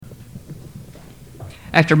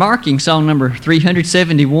After marking song number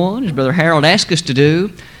 371, as Brother Harold asked us to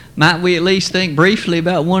do, might we at least think briefly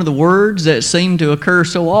about one of the words that seem to occur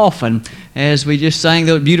so often as we just sang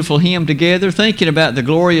that beautiful hymn together, thinking about the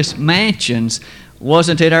glorious mansions.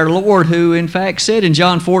 Wasn't it our Lord who, in fact, said in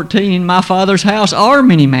John 14, "In my Father's house are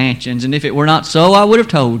many mansions, and if it were not so, I would have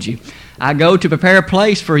told you. I go to prepare a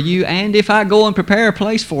place for you, and if I go and prepare a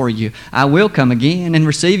place for you, I will come again and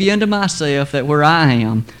receive you unto myself, that where I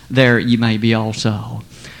am, there you may be also."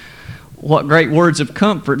 What great words of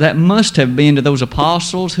comfort that must have been to those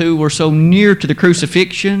apostles who were so near to the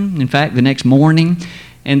crucifixion, in fact, the next morning.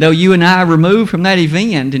 And though you and I are removed from that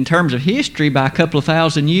event in terms of history by a couple of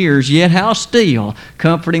thousand years, yet how still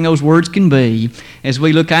comforting those words can be as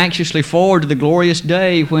we look anxiously forward to the glorious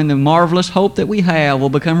day when the marvelous hope that we have will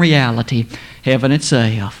become reality, heaven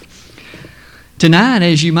itself. Tonight,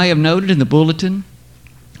 as you may have noted in the bulletin,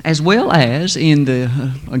 as well as in the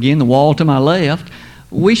wall to my left,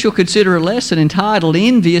 we shall consider a lesson entitled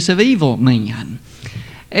 "Envious of Evil Men."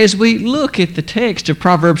 As we look at the text of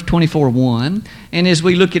Proverbs 24:1, and as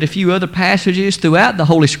we look at a few other passages throughout the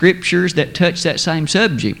Holy Scriptures that touch that same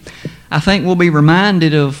subject, I think we'll be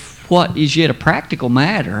reminded of what is yet a practical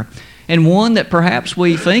matter, and one that perhaps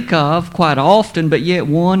we think of quite often, but yet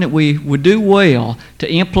one that we would do well to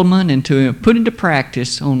implement and to put into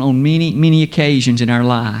practice on many, many occasions in our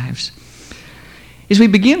lives. As we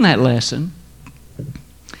begin that lesson,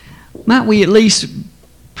 might we at least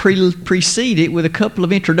precede it with a couple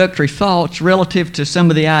of introductory thoughts relative to some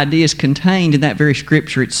of the ideas contained in that very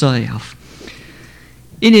Scripture itself.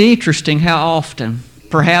 Isn't it interesting how often,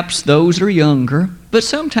 perhaps those that are younger, but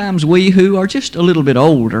sometimes we who are just a little bit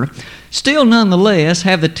older, still nonetheless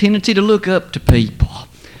have the tendency to look up to people.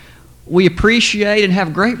 We appreciate and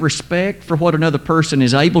have great respect for what another person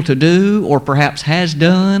is able to do or perhaps has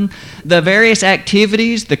done, the various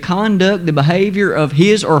activities, the conduct, the behavior of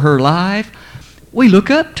his or her life. We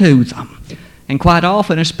look up to them. And quite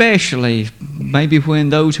often, especially maybe when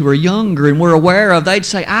those who are younger and we're aware of, they'd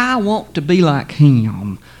say, "I want to be like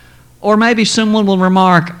him." Or maybe someone will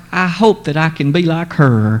remark, "I hope that I can be like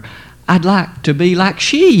her. I'd like to be like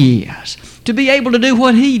she is, to be able to do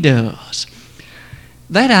what he does."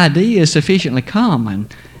 That idea is sufficiently common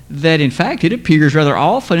that, in fact, it appears rather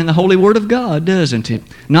often in the Holy Word of God, doesn't it?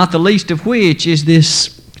 Not the least of which is this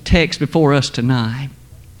text before us tonight.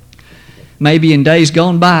 Maybe in days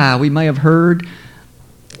gone by, we may have heard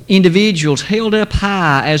individuals held up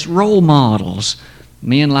high as role models.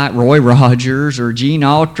 Men like Roy Rogers or Gene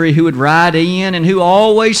Autry, who would ride in and who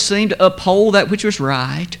always seemed to uphold that which was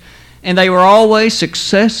right. And they were always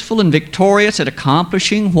successful and victorious at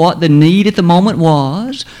accomplishing what the need at the moment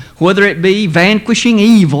was, whether it be vanquishing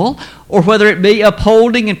evil or whether it be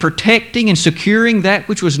upholding and protecting and securing that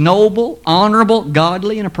which was noble, honorable,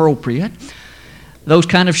 godly, and appropriate. Those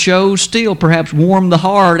kind of shows still perhaps warm the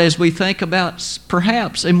heart as we think about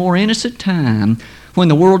perhaps a more innocent time when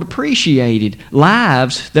the world appreciated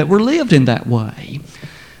lives that were lived in that way.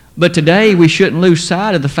 But today we shouldn't lose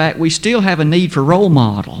sight of the fact we still have a need for role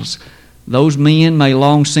models. Those men may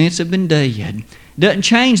long since have been dead. Doesn't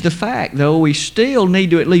change the fact, though, we still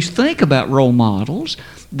need to at least think about role models,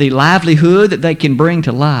 the livelihood that they can bring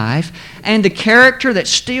to life, and the character that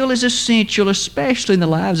still is essential, especially in the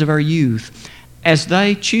lives of our youth, as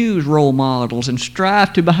they choose role models and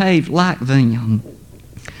strive to behave like them.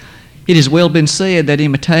 It has well been said that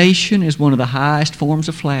imitation is one of the highest forms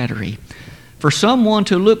of flattery. For someone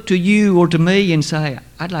to look to you or to me and say,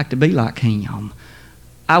 "I'd like to be like him.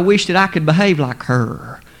 I wish that I could behave like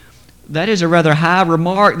her." That is a rather high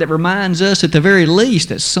remark that reminds us at the very least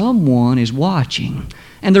that someone is watching.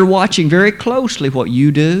 And they're watching very closely what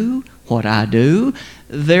you do, what I do.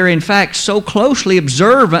 They're in fact so closely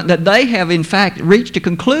observant that they have in fact reached a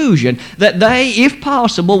conclusion that they, if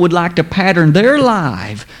possible, would like to pattern their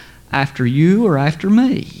life after you or after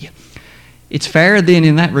me. It's fair then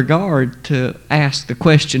in that regard to ask the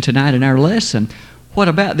question tonight in our lesson, what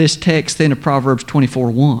about this text then of Proverbs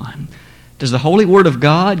 24:1? Does the Holy Word of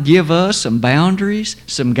God give us some boundaries,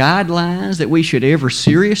 some guidelines that we should ever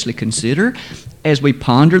seriously consider as we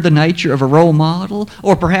ponder the nature of a role model,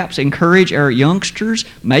 or perhaps encourage our youngsters,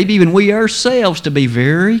 maybe even we ourselves, to be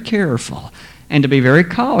very careful and to be very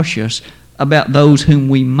cautious about those whom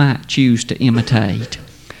we might choose to imitate?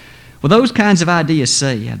 With those kinds of ideas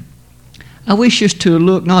said, I wish us to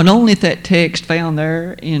look not only at that text found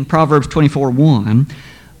there in Proverbs 24:1,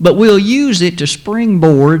 but we'll use it to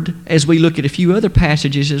springboard as we look at a few other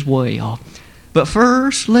passages as well. But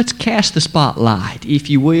first, let's cast the spotlight, if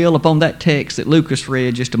you will, upon that text that Lucas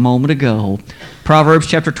read just a moment ago. Proverbs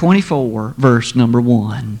chapter 24, verse number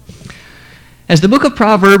 1. As the book of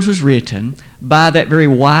Proverbs was written by that very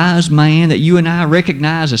wise man that you and I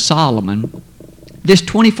recognize as Solomon, this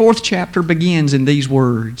 24th chapter begins in these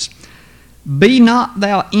words, "Be not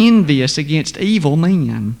thou envious against evil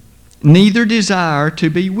men, neither desire to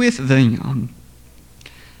be with them."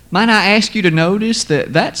 Might I ask you to notice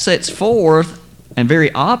that that sets forth a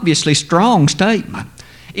very obviously strong statement.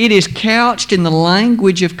 It is couched in the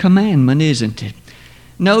language of commandment, isn't it?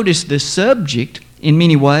 Notice the subject, in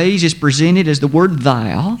many ways, is presented as the word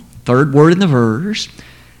thou, third word in the verse.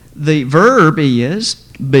 The verb is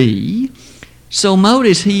be. So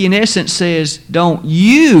notice he in essence says, don't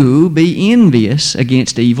you be envious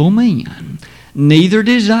against evil men, neither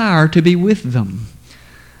desire to be with them.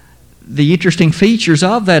 The interesting features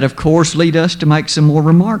of that, of course, lead us to make some more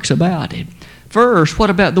remarks about it. First,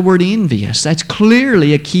 what about the word envious? That's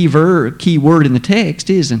clearly a key word in the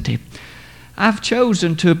text, isn't it? I've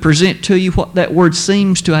chosen to present to you what that word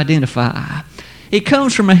seems to identify. It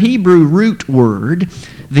comes from a Hebrew root word,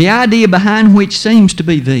 the idea behind which seems to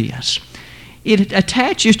be this. It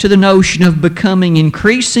attaches to the notion of becoming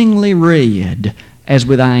increasingly red, as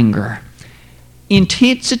with anger.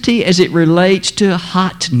 Intensity as it relates to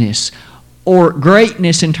hotness or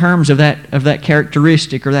greatness in terms of that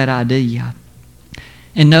characteristic or that idea.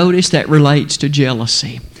 And notice that relates to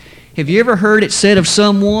jealousy. Have you ever heard it said of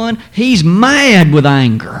someone, he's mad with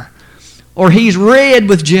anger, or he's red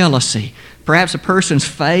with jealousy? Perhaps a person's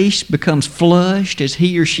face becomes flushed as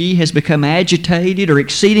he or she has become agitated or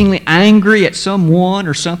exceedingly angry at someone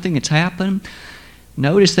or something that's happened.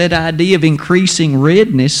 Notice that idea of increasing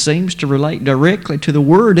redness seems to relate directly to the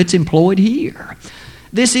word that's employed here.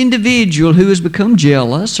 This individual who has become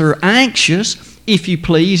jealous or anxious, if you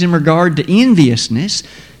please, in regard to enviousness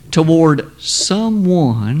toward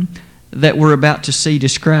someone that we're about to see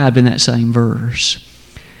described in that same verse.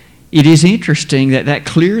 It is interesting that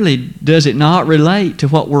clearly does it not relate to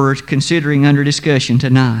what we're considering under discussion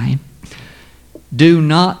tonight. Do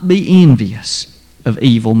not be envious of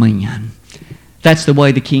evil men. That's the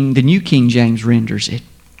way the New King James renders it.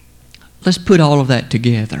 Let's put all of that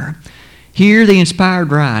together. Here the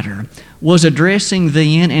inspired writer was addressing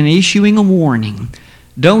then and issuing a warning.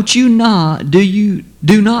 Do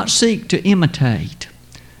not seek to imitate.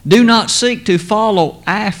 Do not seek to follow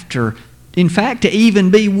after. In fact, to even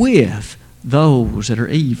be with those that are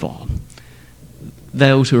evil.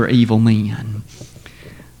 Those who are evil men.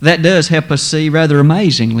 That does help us see rather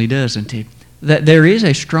amazingly, doesn't it? That there is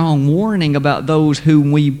a strong warning about those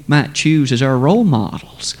whom we might choose as our role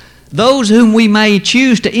models. Those whom we may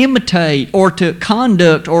choose to imitate or to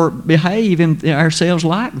conduct or behave ourselves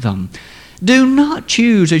like them. Do not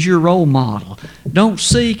choose as your role model. Don't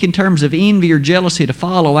seek in terms of envy or jealousy to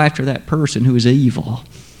follow after that person who is evil.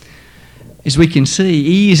 As we can see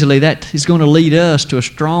easily, that is going to lead us to a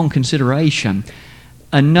strong consideration.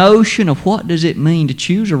 A notion of what does it mean to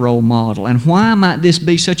choose a role model and why might this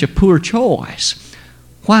be such a poor choice?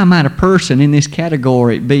 Why might a person in this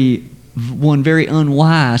category be one very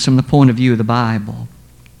unwise from the point of view of the Bible?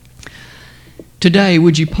 Today,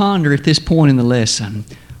 would you ponder at this point in the lesson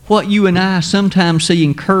what you and I sometimes see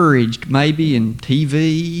encouraged maybe in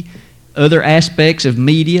TV, other aspects of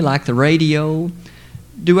media like the radio?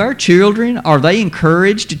 Do our children, are they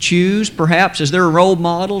encouraged to choose perhaps as their role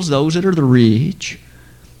models those that are the rich,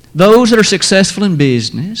 those that are successful in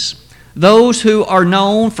business, those who are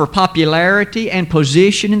known for popularity and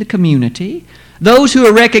position in the community, those who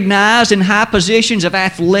are recognized in high positions of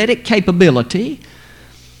athletic capability?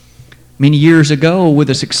 Many years ago, with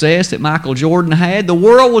the success that Michael Jordan had, the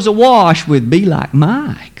world was awash with "Be like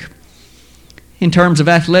Mike." In terms of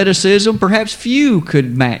athleticism, perhaps few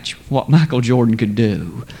could match what Michael Jordan could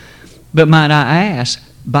do. But might I ask,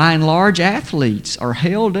 by and large, athletes are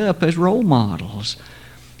held up as role models.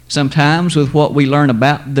 Sometimes with what we learn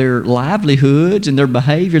about their livelihoods and their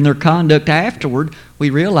behavior and their conduct afterward, we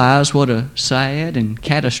realize what a sad and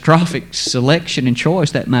catastrophic selection and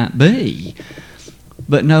choice that might be.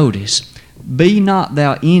 But notice, be not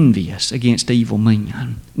thou envious against evil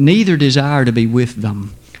men, neither desire to be with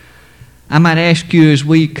them. I might ask you as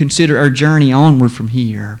we consider our journey onward from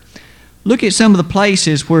here, look at some of the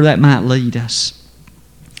places where that might lead us.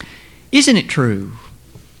 Isn't it true,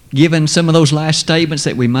 given some of those last statements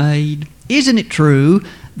that we made, isn't it true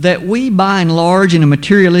that we by and large in a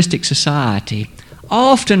materialistic society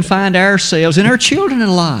often find ourselves and our children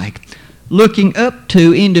alike looking up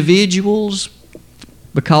to individuals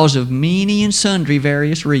because of many and sundry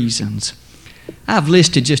various reasons? I've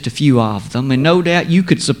listed just a few of them, and no doubt you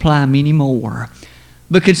could supply many more.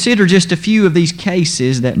 But consider just a few of these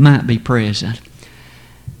cases that might be present.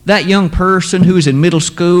 That young person who is in middle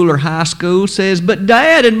school or high school says, "But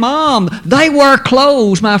Dad and Mom, they wear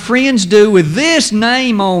clothes my friends do with this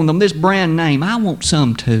name on them, this brand name. I want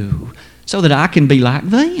some too, so that I can be like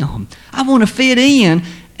them. I want to fit in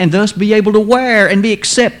and thus be able to wear and be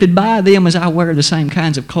accepted by them as I wear the same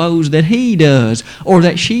kinds of clothes that he does or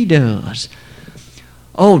that she does."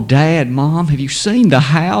 "Oh, Dad, Mom, have you seen the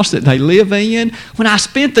house that they live in? When I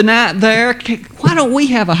spent the night there, why don't we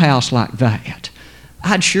have a house like that?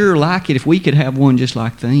 I'd sure like it if we could have one just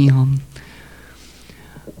like them."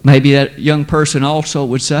 Maybe that young person also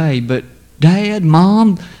would say, "But Dad,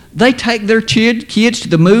 Mom, they take their kids to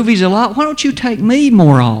the movies a lot. Why don't you take me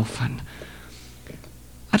more often?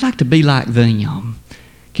 I'd like to be like them."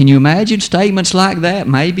 Can you imagine statements like that?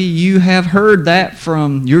 Maybe you have heard that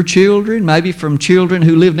from your children, maybe from children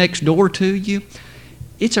who live next door to you.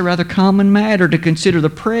 It's a rather common matter to consider the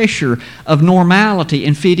pressure of normality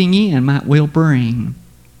and fitting in might well bring.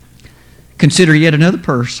 Consider yet another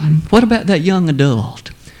person. What about that young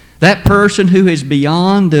adult? That person who is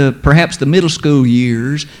beyond perhaps the middle school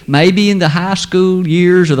years, maybe in the high school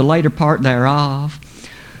years or the later part thereof.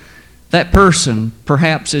 That person,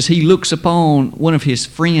 perhaps as he looks upon one of his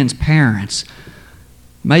friend's parents,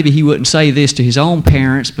 maybe he wouldn't say this to his own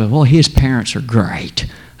parents, but, "Well, his parents are great.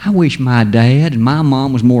 I wish my dad and my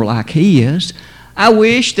mom was more like his. I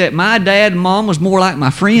wish that my dad and mom was more like my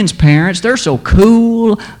friend's parents. They're so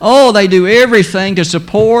cool. Oh, they do everything to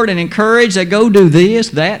support and encourage. They go do this,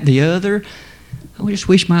 that, the other. I just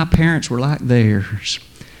wish my parents were like theirs."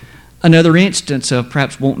 Another instance of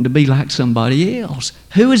perhaps wanting to be like somebody else.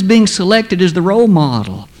 Who is being selected as the role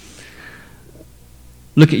model?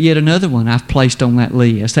 Look at yet another one I've placed on that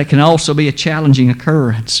list. That can also be a challenging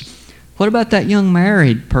occurrence. What about that young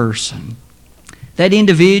married person? That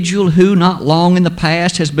individual who not long in the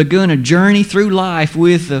past has begun a journey through life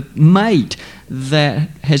with a mate that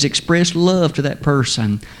has expressed love to that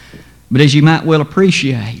person. But as you might well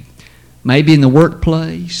appreciate, maybe in the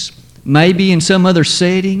workplace, maybe in some other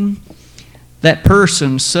setting, that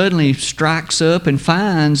person suddenly strikes up and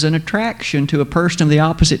finds an attraction to a person of the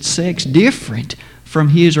opposite sex different from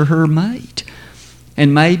his or her mate.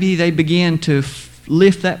 And maybe they begin to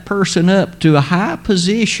lift that person up to a high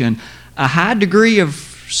position, a high degree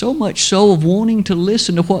of so much so of wanting to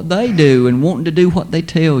listen to what they do and wanting to do what they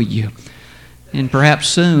tell you. And perhaps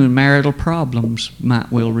soon marital problems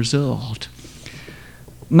might well result.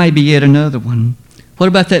 Maybe yet another one. What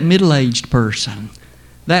about that middle-aged person?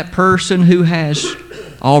 That person who has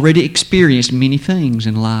already experienced many things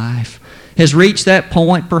in life, has reached that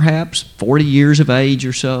point perhaps 40 years of age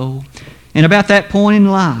or so. And about that point in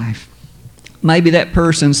life, maybe that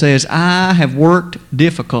person says, "I have worked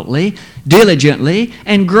difficultly, diligently,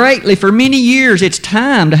 and greatly for many years. It's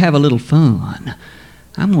time to have a little fun.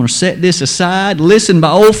 I'm going to set this aside, listen to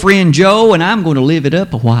my old friend Joe, and I'm going to live it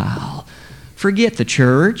up a while. Forget the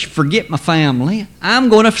church, forget my family. I'm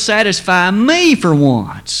going to satisfy me for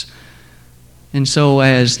once." And so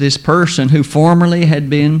as this person who formerly had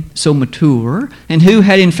been so mature and who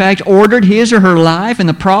had in fact ordered his or her life in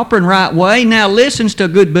the proper and right way now listens to a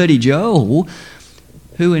good buddy Joe,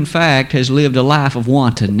 who in fact has lived a life of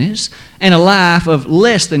wantonness and a life of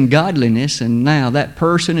less than godliness, and now that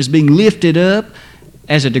person is being lifted up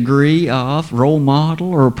as a degree of role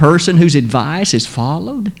model or a person whose advice is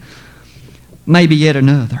followed. Maybe yet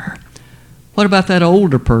another. What about that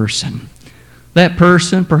older person? That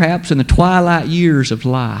person perhaps in the twilight years of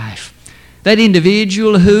life. That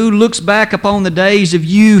individual who looks back upon the days of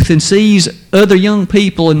youth and sees other young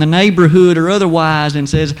people in the neighborhood or otherwise and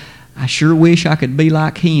says, "I sure wish I could be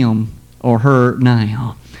like him or her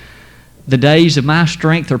now. The days of my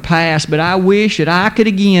strength are past, but I wish that I could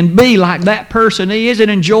again be like that person is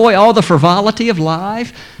and enjoy all the frivolity of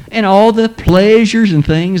life and all the pleasures and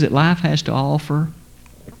things that life has to offer."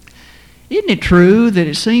 Isn't it true that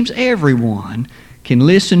it seems everyone can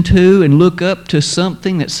listen to and look up to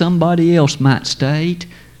something that somebody else might state,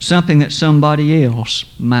 something that somebody else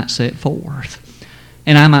might set forth?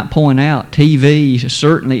 And I might point out, TV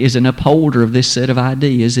certainly is an upholder of this set of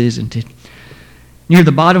ideas, isn't it? Near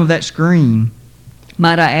the bottom of that screen,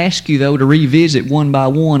 might I ask you, though, to revisit one by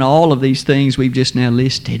one all of these things we've just now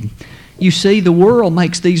listed. You see, the world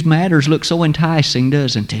makes these matters look so enticing,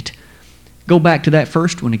 doesn't it? Go back to that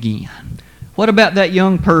first one again. What about that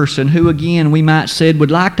young person who, again, we might say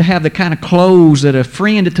would like to have the kind of clothes that a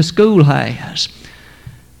friend at the school has?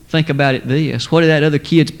 Think about it this. What do that other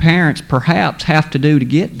kid's parents perhaps have to do to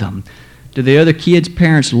get them? Do the other kid's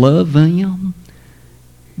parents love them?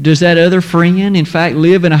 Does that other friend, in fact,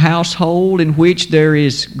 live in a household in which there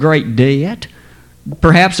is great debt?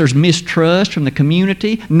 Perhaps there's mistrust from the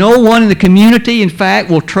community. No one in the community, in fact,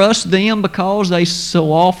 will trust them because they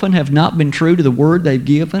so often have not been true to the word they've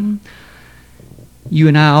given. You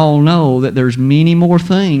and I all know that there's many more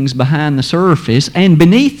things behind the surface and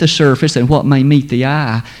beneath the surface than what may meet the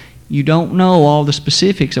eye. You don't know all the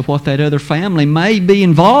specifics of what that other family may be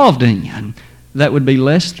involved in. That would be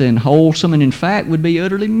less than wholesome and, in fact, would be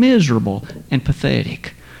utterly miserable and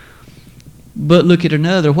pathetic. But look at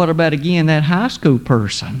another. What about, again, that high school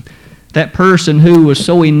person? That person who was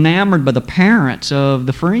so enamored by the parents of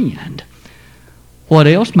the friend. What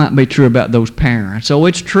else might be true about those parents? Oh,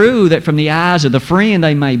 it's true that from the eyes of the friend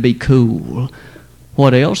they may be cool.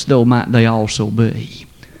 What else, though, might they also be?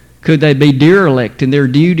 Could they be derelict in their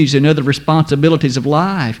duties and other responsibilities of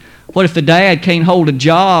life? What if the dad can't hold a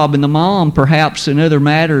job and the mom, perhaps in other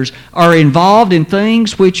matters, are involved in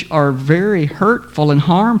things which are very hurtful and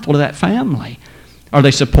harmful to that family? Are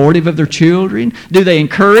they supportive of their children? Do they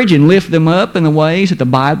encourage and lift them up in the ways that the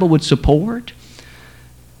Bible would support?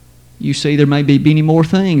 You see, there may be many more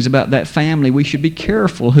things about that family. We should be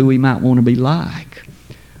careful who we might want to be like.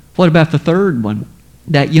 What about the third one?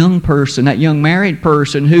 That young person, that young married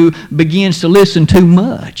person who begins to listen too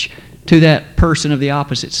much to that person of the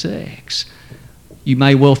opposite sex. You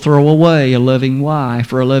may well throw away a loving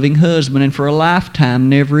wife or a loving husband and for a lifetime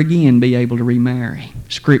never again be able to remarry,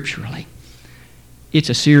 scripturally. It's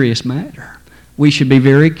a serious matter. We should be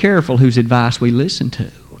very careful whose advice we listen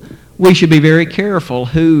to. We should be very careful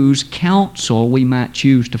whose counsel we might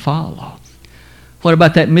choose to follow. What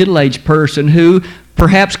about that middle-aged person who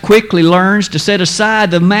perhaps quickly learns to set aside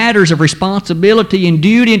the matters of responsibility and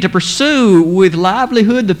duty and to pursue with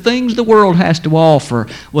livelihood the things the world has to offer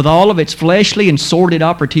with all of its fleshly and sordid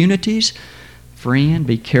opportunities? Friend,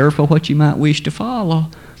 be careful what you might wish to follow,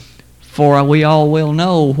 for we all well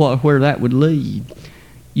know where that would lead.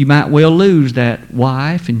 You might well lose that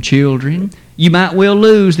wife and children. You might well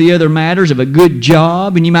lose the other matters of a good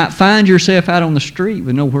job, and you might find yourself out on the street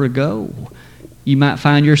with nowhere to go. You might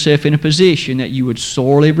find yourself in a position that you would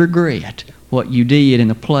sorely regret what you did in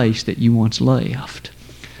the place that you once left.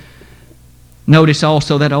 Notice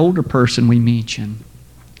also that older person we mentioned.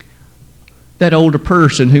 That older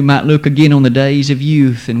person who might look again on the days of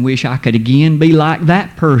youth and wish, I could again be like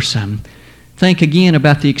that person. Think again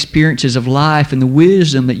about the experiences of life and the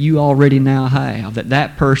wisdom that you already now have,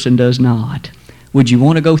 that person does not. Would you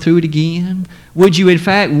want to go through it again? Would you, in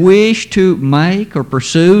fact, wish to make or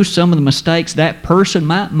pursue some of the mistakes that person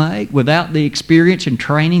might make without the experience and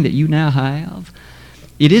training that you now have?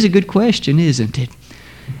 It is a good question, isn't it?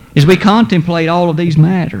 As we contemplate all of these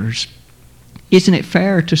matters, isn't it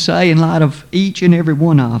fair to say, in light of each and every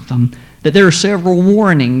one of them, that there are several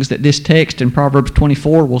warnings that this text in Proverbs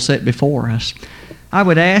 24 will set before us? I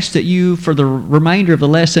would ask that you, for the remainder of the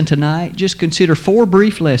lesson tonight, just consider 4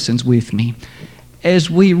 brief lessons with me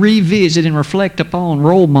as we revisit and reflect upon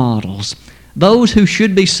role models, those who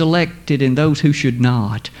should be selected and those who should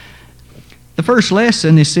not. The first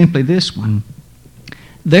lesson is simply this one.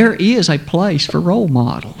 There is a place for role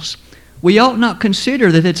models. We ought not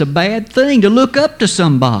consider that it's a bad thing to look up to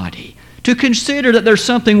somebody, to consider that there's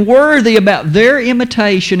something worthy about their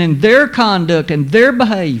imitation and their conduct and their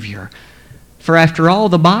behavior. For after all,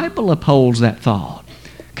 the Bible upholds that thought.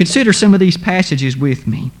 Consider some of these passages with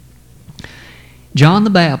me. John the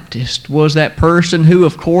Baptist was that person who,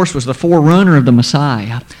 of course, was the forerunner of the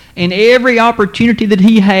Messiah. And every opportunity that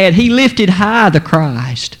he had, he lifted high the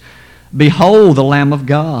Christ. Behold the Lamb of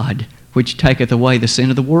God, which taketh away the sin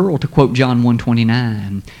of the world, to quote John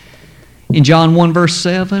 1:29. In John 1 verse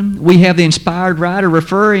 7, we have the inspired writer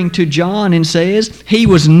referring to John and says, He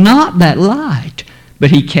was not that light,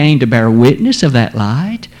 but He came to bear witness of that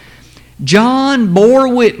light. John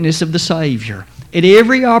bore witness of the Savior. At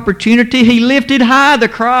every opportunity, he lifted high the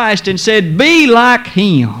Christ and said, Be like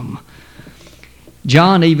Him.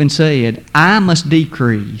 John even said, I must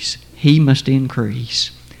decrease, He must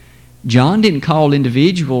increase. John didn't call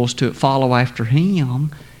individuals to follow after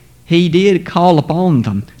him. He did call upon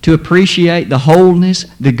them to appreciate the wholeness,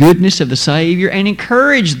 the goodness of the Savior, and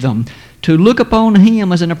encourage them to look upon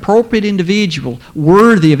Him as an appropriate individual,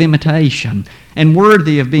 worthy of imitation and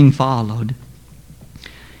worthy of being followed.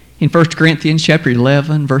 In 1 Corinthians chapter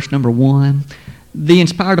 11, verse number 1, the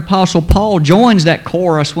inspired apostle Paul joins that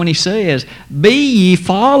chorus when he says, Be ye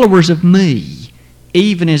followers of me,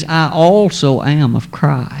 even as I also am of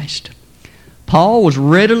Christ. Paul was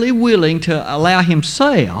readily willing to allow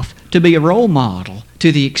himself to be a role model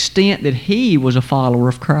to the extent that he was a follower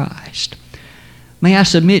of Christ. May I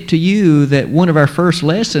submit to you that one of our first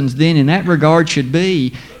lessons then in that regard should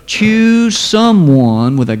be, choose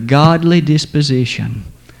someone with a godly disposition.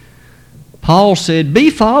 Paul said, be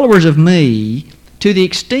followers of me to the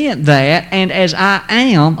extent that, and as I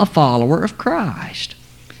am a follower of Christ.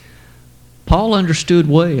 Paul understood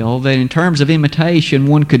well that in terms of imitation,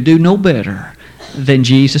 one could do no better than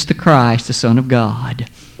Jesus the Christ, the Son of God.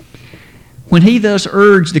 When he thus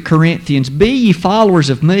urged the Corinthians, be ye followers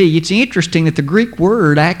of me, it's interesting that the Greek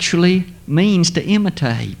word actually means to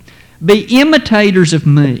imitate. Be imitators of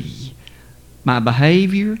me, my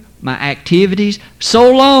behavior, my activities,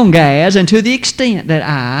 so long as and to the extent that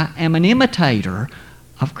I am an imitator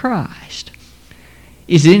of Christ.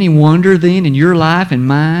 Is it any wonder then in your life and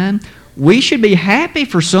mine, we should be happy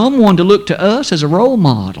for someone to look to us as a role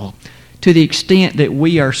model to the extent that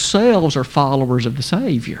we ourselves are followers of the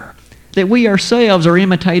Savior, that we ourselves are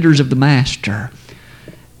imitators of the Master.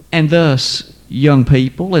 And thus, young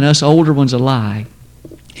people and us older ones alike,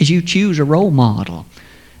 as you choose a role model,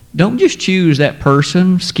 don't just choose that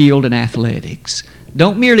person skilled in athletics.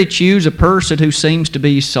 Don't merely choose a person who seems to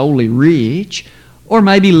be solely rich or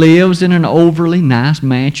maybe lives in an overly nice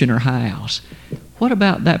mansion or house. What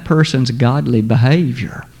about that person's godly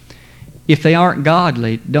behavior? If they aren't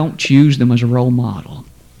godly, don't choose them as a role model.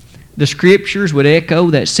 The Scriptures would echo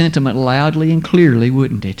that sentiment loudly and clearly,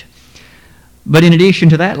 wouldn't it? But in addition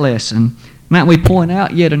to that lesson, might we point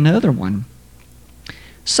out yet another one?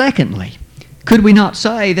 Secondly, could we not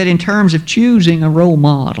say that in terms of choosing a role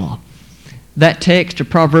model, that text of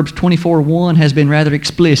Proverbs 24:1 has been rather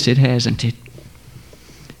explicit, hasn't it?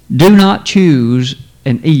 Do not choose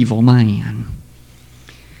an evil man.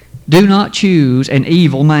 Do not choose an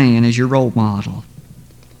evil man as your role model.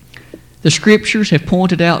 The Scriptures have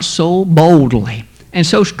pointed out so boldly and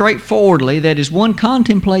so straightforwardly that as one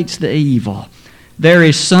contemplates the evil, there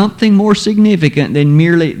is something more significant than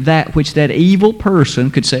merely that which that evil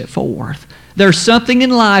person could set forth. There's something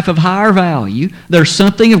in life of higher value, there's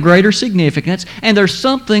something of greater significance, and there's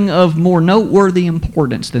something of more noteworthy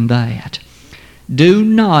importance than that. Do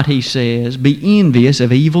not, he says, be envious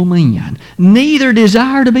of evil men, neither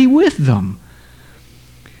desire to be with them.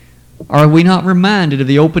 Are we not reminded of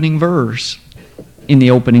the opening verse in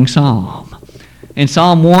the opening psalm? In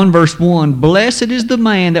Psalm 1 verse 1, blessed is the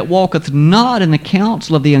man that walketh not in the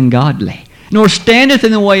counsel of the ungodly, nor standeth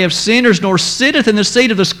in the way of sinners, nor sitteth in the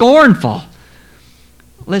seat of the scornful.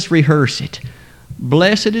 Let's rehearse it.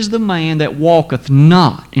 Blessed is the man that walketh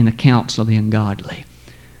not in the counsel of the ungodly.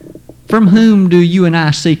 From whom do you and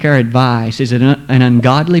I seek our advice? Is it an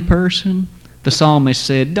ungodly person? The psalmist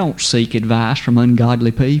said, don't seek advice from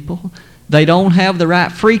ungodly people. They don't have the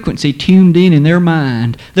right frequency tuned in their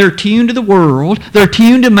mind. They're tuned to the world. They're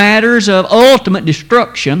tuned to matters of ultimate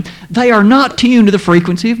destruction. They are not tuned to the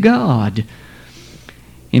frequency of God.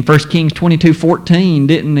 In 1 Kings 22:14,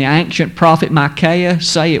 didn't the ancient prophet Micaiah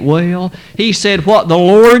say it well? He said, what the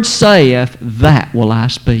Lord saith, that will I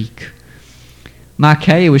speak.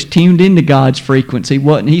 Micaiah was tuned into God's frequency,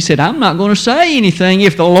 wasn't he? He said, I'm not going to say anything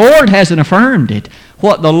if the Lord hasn't affirmed it.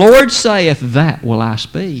 What the Lord saith, that will I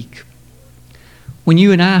speak. When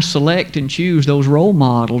you and I select and choose those role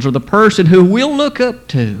models or the person who we'll look up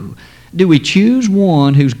to, do we choose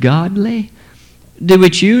one who's godly? Do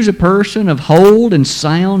we choose a person of whole and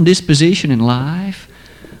sound disposition in life?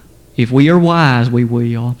 If we are wise, we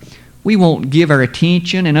will. We won't give our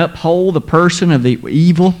attention and uphold the person of the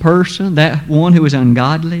evil person, that one who is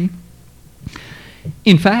ungodly.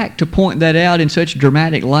 In fact, to point that out in such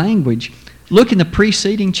dramatic language, look in the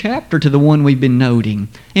preceding chapter to the one we've been noting.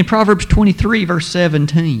 In Proverbs 23, verse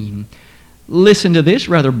 17, listen to this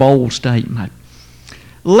rather bold statement.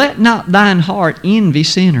 Let not thine heart envy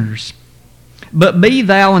sinners, but be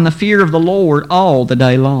thou in the fear of the Lord all the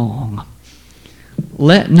day long.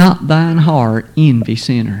 Let not thine heart envy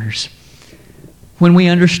sinners. When we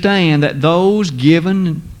understand that those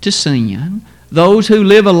given to sin, those who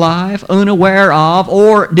live a life unaware of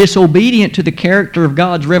or disobedient to the character of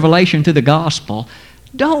God's revelation through the gospel,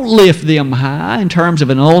 don't lift them high in terms of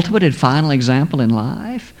an ultimate and final example in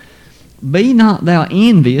life. Be not thou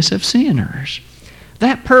envious of sinners.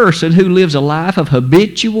 That person who lives a life of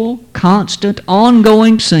habitual, constant,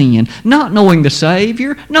 ongoing sin, not knowing the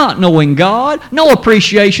Savior, not knowing God, no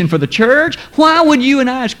appreciation for the church, why would you and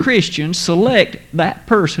I as Christians select that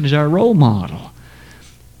person as our role model?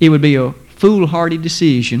 It would be a foolhardy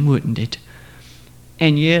decision, wouldn't it?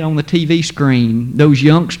 And yet on the TV screen, those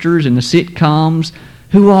youngsters in the sitcoms,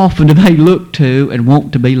 who often do they look to and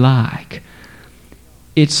want to be like?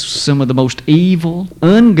 It's some of the most evil,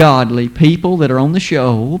 ungodly people that are on the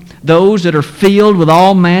show, those that are filled with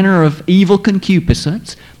all manner of evil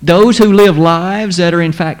concupiscence, those who live lives that are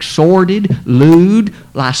in fact sordid, lewd,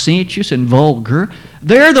 licentious, and vulgar.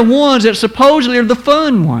 They're the ones that supposedly are the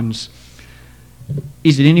fun ones.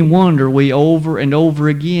 Is it any wonder we over and over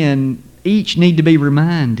again each need to be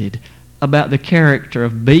reminded about the character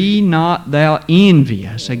of be not thou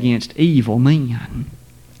envious against evil men,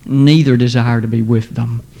 neither desire to be with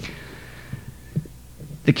them.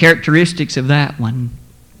 The characteristics of that one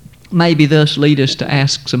maybe thus lead us to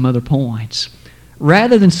ask some other points.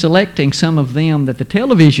 Rather than selecting some of them that the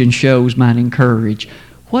television shows might encourage,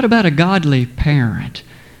 what about a godly parent?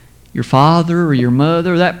 Your father or your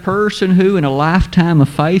mother, that person who in a lifetime of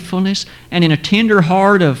faithfulness and in a tender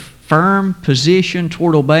heart of firm position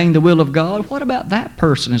toward obeying the will of God, what about that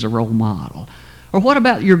person as a role model? Or what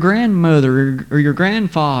about your grandmother or your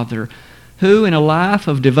grandfather who in a life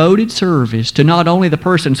of devoted service to not only the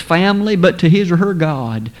person's family but to his or her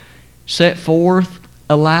God set forth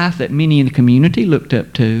a life that many in the community looked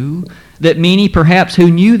up to, that many perhaps who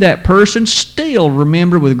knew that person still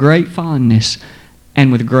remember with great fondness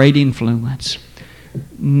and with great influence?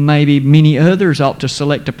 Maybe many others ought to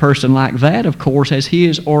select a person like that, of course, as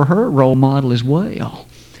his or her role model as well.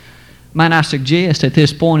 Might I suggest at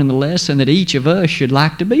this point in the lesson that each of us should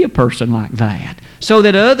like to be a person like that, so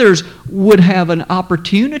that others would have an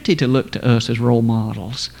opportunity to look to us as role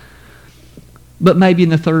models. But maybe in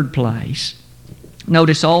the third place,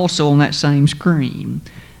 notice also on that same screen,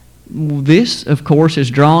 this, of course, is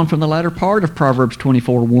drawn from the latter part of Proverbs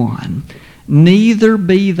 24:1. Neither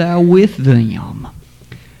be thou with them.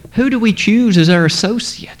 Who do we choose as our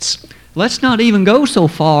associates? Let's not even go so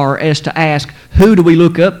far as to ask, who do we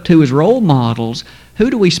look up to as role models? Who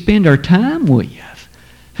do we spend our time with?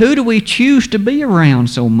 Who do we choose to be around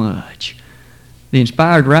so much? The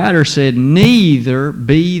inspired writer said, neither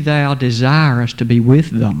be thou desirous to be with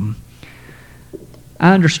them.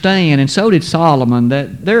 I understand, and so did Solomon,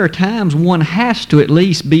 that there are times one has to at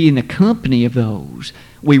least be in the company of those.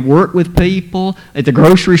 We work with people at the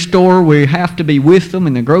grocery store. We have to be with them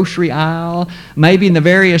in the grocery aisle. Maybe in the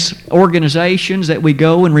various organizations that we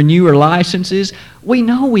go and renew our licenses. We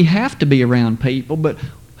know we have to be around people, but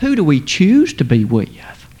who do we choose to be with?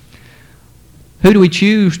 Who do we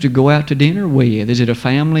choose to go out to dinner with? Is it a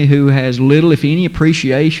family who has little, if any,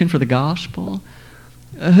 appreciation for the gospel?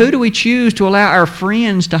 Who do we choose to allow our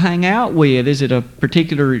friends to hang out with? Is it a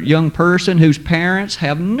particular young person whose parents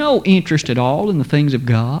have no interest at all in the things of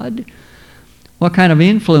God? What kind of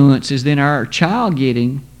influence is then our child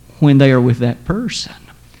getting when they are with that person?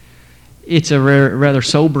 It's a rather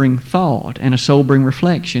sobering thought and a sobering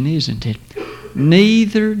reflection, isn't it?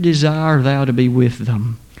 Neither desire thou to be with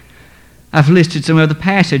them. I've listed some other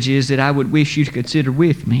passages that I would wish you to consider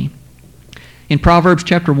with me. In Proverbs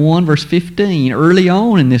chapter 1, verse 15, early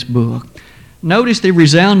on in this book, notice the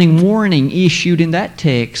resounding warning issued in that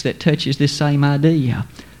text that touches this same idea.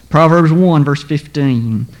 Proverbs 1, verse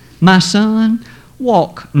 15, my son,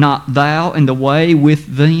 walk not thou in the way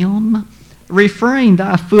with them. Refrain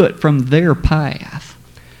thy foot from their path.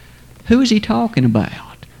 Who is he talking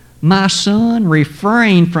about? My son,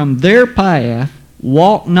 refrain from their path.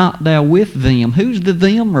 Walk not thou with them. Who's the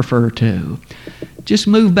them refer to? Just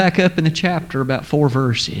move back up in the chapter about 4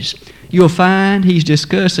 verses. You'll find he's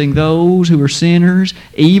discussing those who are sinners,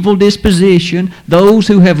 evil disposition, those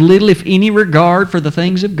who have little, if any, regard for the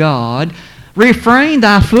things of God. Refrain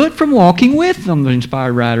thy foot from walking with them, the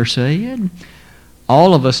inspired writer said.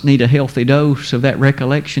 All of us need a healthy dose of that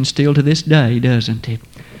recollection still to this day, doesn't it?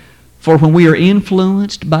 For when we are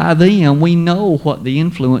influenced by them, we know what the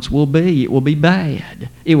influence will be. It will be bad.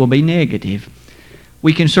 It will be negative.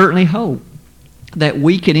 We can certainly hope that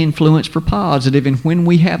we can influence for positive, and when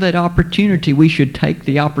we have that opportunity, we should take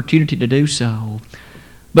the opportunity to do so.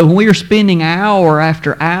 But when we are spending hour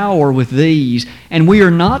after hour with these, and we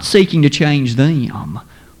are not seeking to change them,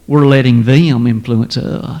 we're letting them influence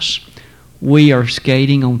us. We are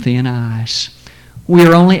skating on thin ice. We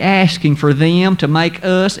are only asking for them to make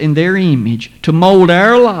us in their image, to mold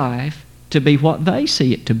our life to be what they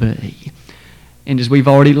see it to be. And as we've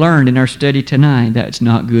already learned in our study tonight, that's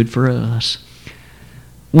not good for us.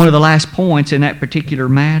 One of the last points in that particular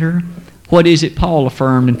matter, what is it Paul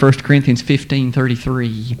affirmed in 1 Corinthians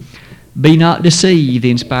 15:33? Be not deceived,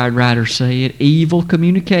 the inspired writer said, evil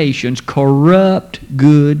communications corrupt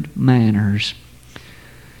good manners.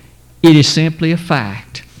 It is simply a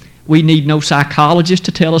fact. We need no psychologist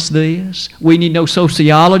to tell us this. We need no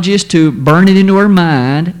sociologist to burn it into our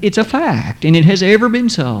mind. It's a fact, and it has ever been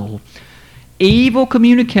so. Evil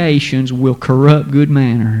communications will corrupt good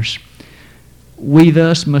manners. We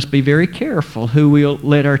thus must be very careful who we'll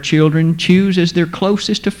let our children choose as their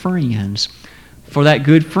closest of friends, for that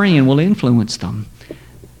good friend will influence them.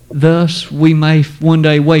 Thus, we may one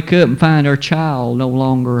day wake up and find our child no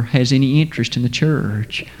longer has any interest in the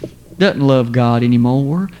church. doesn't love God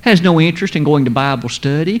anymore, has no interest in going to Bible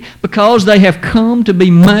study, because they have come to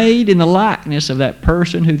be made in the likeness of that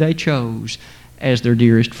person who they chose as their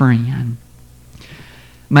dearest friend.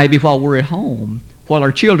 Maybe while we're at home, while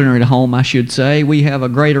our children are at home, I should say, we have a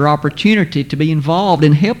greater opportunity to be involved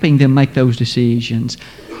in helping them make those decisions.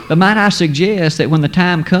 But might I suggest that when the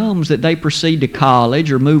time comes that they proceed to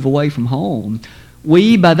college or move away from home,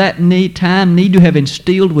 we, by that time, need to have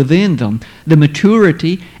instilled within them the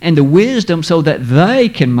maturity and the wisdom so that they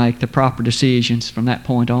can make the proper decisions from that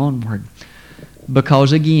point onward.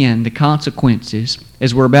 Because, again, the consequences,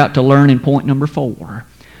 as we're about to learn in point number 4,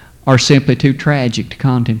 are simply too tragic to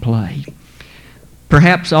contemplate.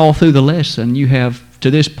 Perhaps all through the lesson you have,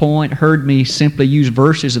 to this point, heard me simply use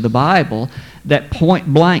verses of the Bible that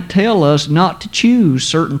point blank tell us not to choose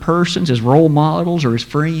certain persons as role models or as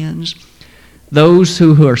friends, those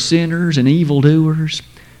who are sinners and evildoers.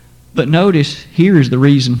 But notice, here's the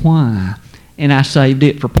reason why, and I saved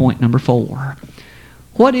it for point number 4.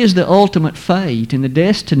 What is the ultimate fate and the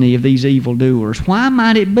destiny of these evildoers? Why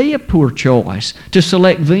might it be a poor choice to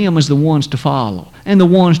select them as the ones to follow and the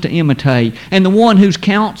ones to imitate and the one whose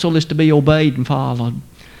counsel is to be obeyed and followed?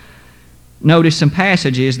 Notice some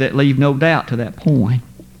passages that leave no doubt to that point.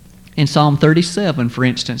 In Psalm 37, for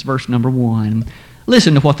instance, verse number 1,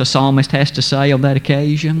 listen to what the psalmist has to say on that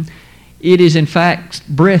occasion. It is, in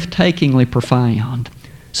fact, breathtakingly profound.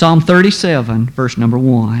 Psalm 37, verse number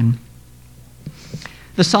 1.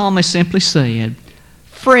 The psalmist simply said,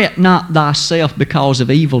 "Fret not thyself because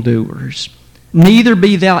of evildoers, neither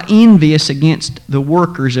be thou envious against the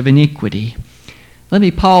workers of iniquity." Let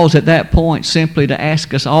me pause at that point simply to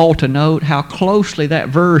ask us all to note how closely that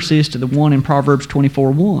verse is to the one in Proverbs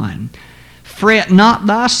 24:1. "Fret not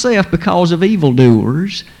thyself because of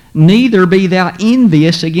evildoers, neither be thou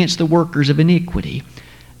envious against the workers of iniquity."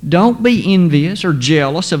 Don't be envious or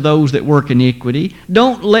jealous of those that work iniquity.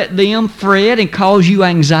 Don't let them fret and cause you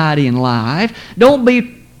anxiety in life. Don't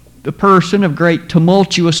be a person of great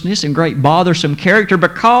tumultuousness and great bothersome character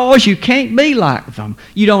because you can't be like them.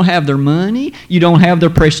 You don't have their money. You don't have their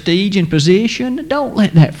prestige and position. Don't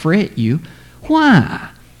let that fret you. Why?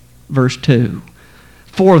 Verse 2.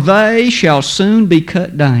 "For they shall soon be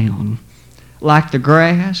cut down like the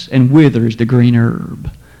grass and wither as the green herb."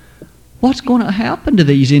 What's going to happen to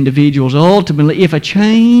these individuals ultimately if a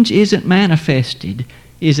change isn't manifested,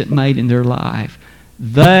 isn't made in their life?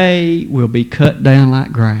 They will be cut down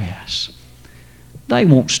like grass. They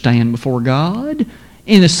won't stand before God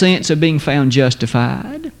in the sense of being found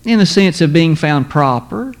justified, in the sense of being found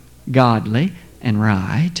proper, godly, and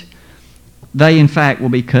right. They, in fact, will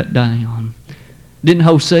be cut down. Didn't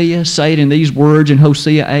Hosea say it in these words in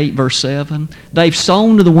Hosea 8, verse 7? They've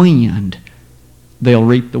sown to the wind. They'll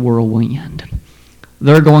reap the whirlwind.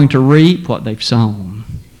 They're going to reap what they've sown.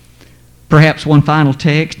 Perhaps one final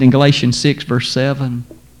text in Galatians 6, verse 7,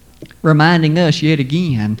 reminding us yet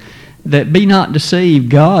again that be not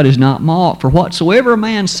deceived, God is not mocked. For whatsoever a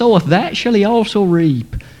man soweth, that shall he also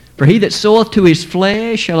reap. For he that soweth to his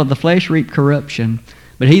flesh shall of the flesh reap corruption,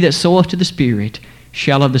 but he that soweth to the Spirit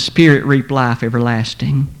shall of the Spirit reap life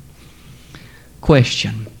everlasting.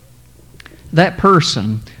 Question. That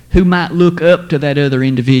person who might look up to that other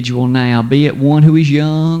individual now, be it one who is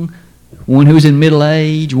young, one who is in middle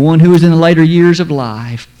age, one who is in the later years of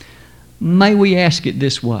life, may we ask it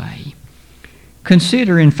this way.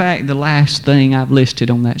 Consider, in fact, the last thing I've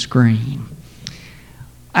listed on that screen.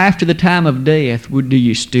 After the time of death, do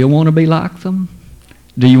you still want to be like them?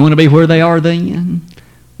 Do you want to be where they are then?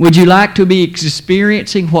 Would you like to be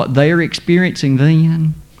experiencing what they're experiencing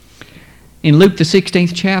then? In Luke the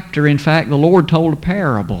 16th chapter, in fact, the Lord told a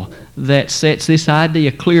parable that sets this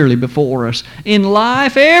idea clearly before us. In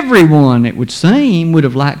life, everyone, it would seem, would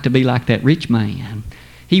have liked to be like that rich man.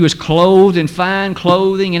 He was clothed in fine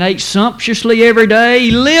clothing and ate sumptuously every day. He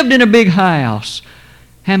lived in a big house.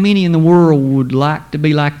 How many in the world would like to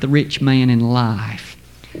be like the rich man in life?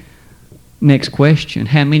 Next question,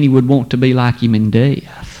 how many would want to be like him in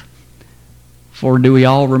death? For do we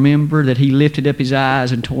all remember that he lifted up his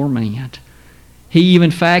eyes in torment? He even,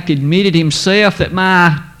 in fact, admitted himself that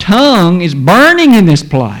my tongue is burning in this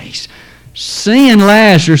place. Send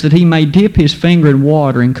Lazarus that he may dip his finger in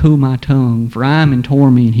water and cool my tongue, for I am in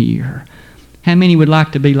torment here. How many would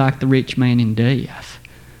like to be like the rich man in death?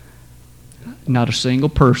 Not a single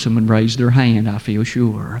person would raise their hand, I feel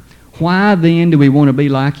sure. Why then do we want to be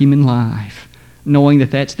like him in life, knowing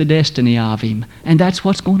that that's the destiny of him, and that's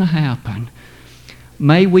what's going to happen?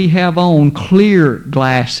 May we have on clear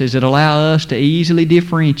glasses that allow us to easily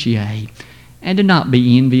differentiate and to not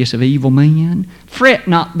be envious of evil men. Fret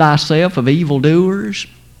not thyself of evildoers.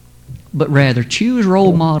 but rather choose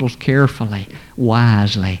role models carefully,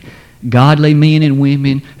 wisely. Godly men and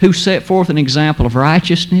women who set forth an example of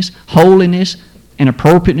righteousness, holiness, and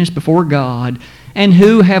appropriateness before God, and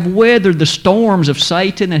who have weathered the storms of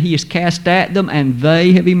Satan that he has cast at them, and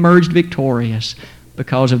they have emerged victorious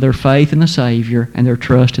because of their faith in the Savior and their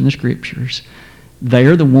trust in the Scriptures. They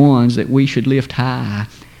are the ones that we should lift high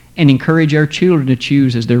and encourage our children to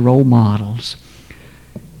choose as their role models.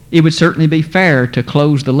 It would certainly be fair to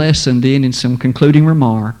close the lesson then in some concluding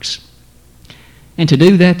remarks. And to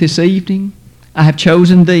do that this evening, I have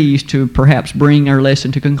chosen these to perhaps bring our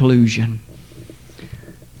lesson to conclusion.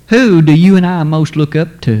 Who do you and I most look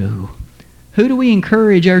up to? Who do we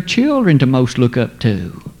encourage our children to most look up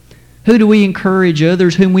to? Who do we encourage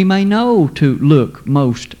others whom we may know to look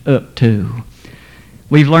most up to?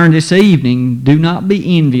 We've learned this evening, do not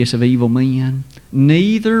be envious of evil men,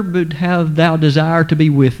 neither but have thou desire to be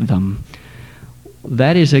with them.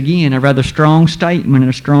 That is, again, a rather strong statement and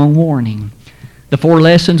a strong warning. The 4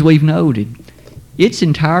 lessons we've noted. It's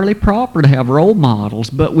entirely proper to have role models,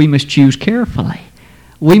 but we must choose carefully.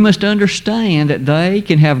 We must understand that they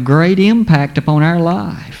can have great impact upon our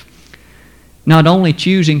life. Not only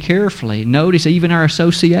choosing carefully, notice even our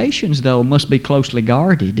associations, though, must be closely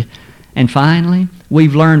guarded. And finally,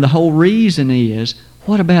 we've learned the whole reason is,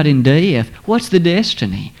 what about in death? What's the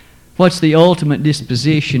destiny? What's the ultimate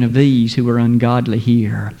disposition of these who are ungodly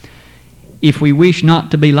here? If we wish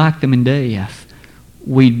not to be like them in death,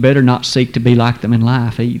 we'd better not seek to be like them in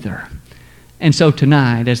life either. And so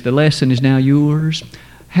tonight, as the lesson is now yours,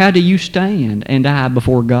 how do you stand and I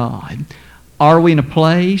before God? Are we in a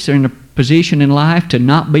place or in a position in life to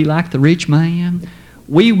not be like the rich man?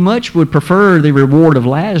 We much would prefer the reward of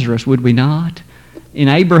Lazarus, would we not? In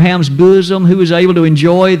Abraham's bosom, who was able to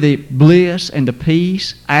enjoy the bliss and the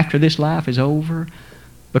peace after this life is over,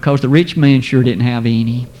 because the rich man sure didn't have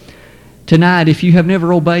any. Tonight, if you have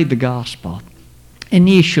never obeyed the gospel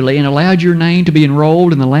initially and allowed your name to be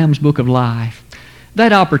enrolled in the Lamb's Book of Life,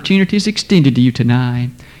 that opportunity is extended to you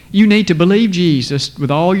tonight. You need to believe Jesus with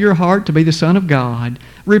all your heart to be the Son of God.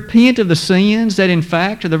 Repent of the sins that in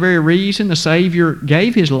fact are the very reason the Savior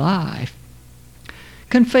gave His life.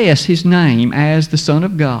 Confess His name as the Son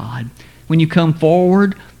of God. When you come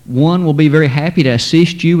forward, one will be very happy to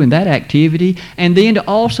assist you in that activity, and then to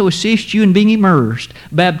also assist you in being immersed,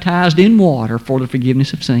 baptized in water for the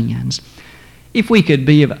forgiveness of sins. If we could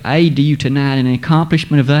be of aid to you tonight in the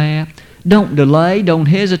accomplishment of that, don't delay, don't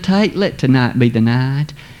hesitate, let tonight be the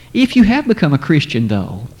night. If you have become a Christian,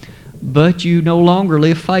 though, but you no longer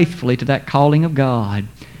live faithfully to that calling of God,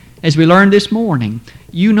 as we learned this morning,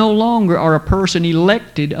 you no longer are a person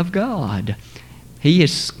elected of God. He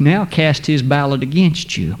has now cast His ballot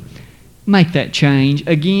against you. Make that change.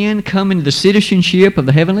 Again, come into the citizenship of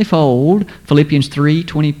the heavenly fold, Philippians 3,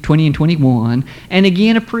 20 and 21, and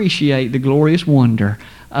again appreciate the glorious wonder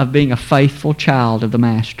of being a faithful child of the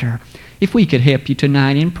Master. If we could help you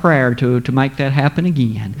tonight in prayer to make that happen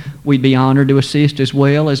again, we'd be honored to assist as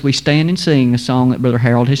well as we stand and sing the song that Brother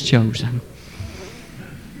Harold has chosen.